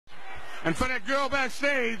And for that girl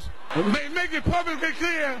backstage, make it perfectly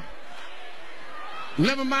clear,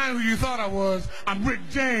 never mind who you thought I was, I'm Rick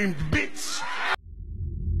James, bitch.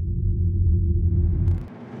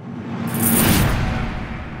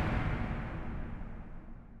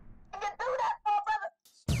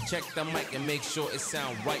 Check the mic and make sure it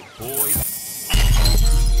sound right, boys.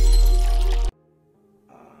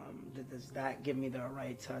 Does that give me the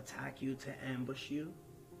right to attack you, to ambush you?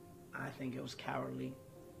 I think it was cowardly.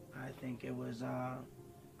 I think it was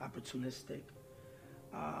opportunistic.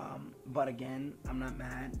 But again, I'm not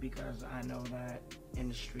mad because I know that in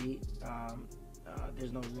the street,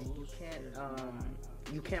 there's no rules.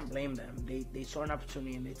 You can't blame them. They saw an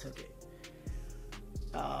opportunity and they took it.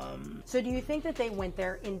 So do you think that they went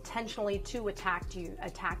there intentionally to attack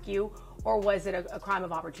you, or was it a crime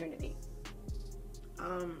of opportunity?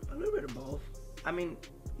 A little bit of both. I mean,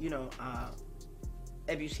 you know,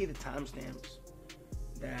 if you see the timestamps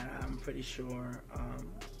that I'm pretty sure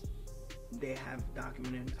they have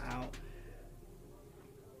documented out,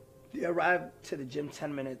 they arrived to the gym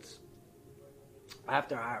 10 minutes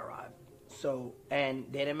after I arrived. So, and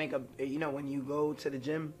they didn't make you know, when you go to the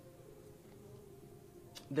gym,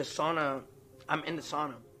 the sauna, I'm in the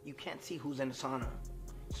sauna. You can't see who's in the sauna.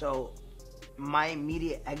 So my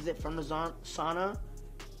immediate exit from the sauna,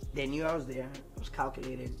 they knew I was there. It was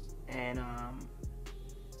calculated. And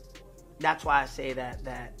that's why I say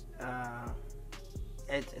that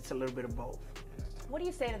it's a little bit of both. What do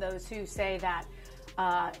you say to those who say that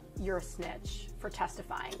you're a snitch for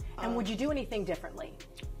testifying? And would you do anything differently?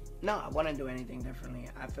 No, I wouldn't do anything differently.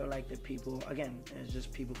 I feel like the people, again, it's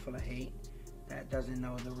just people full of hate that doesn't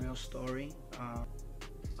know the real story.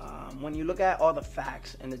 When you look at all the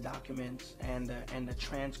facts and the documents and the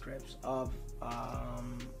transcripts of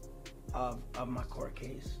my court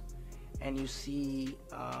case, and you see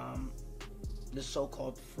the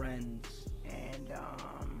so-called friends and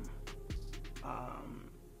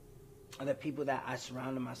the people that I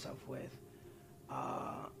surrounded myself with,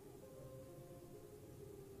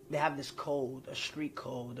 they have this code, a street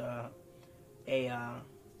code,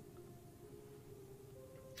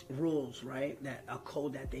 rules, right? That a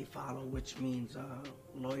code that they follow, which means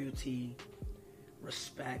loyalty,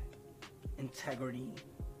 respect, integrity,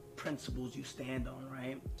 principles you stand on,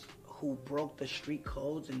 right? Who broke the street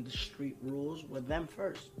codes and the street rules were them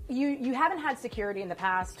first. You haven't had security in the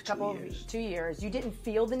past 2 years. You didn't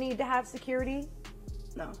feel the need to have security?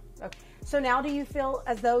 No. Okay. So now do you feel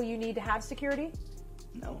as though you need to have security?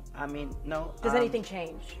 No. I mean, no. Does anything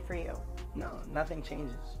change for you? No, nothing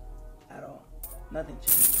changes at all. Nothing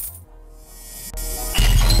changes.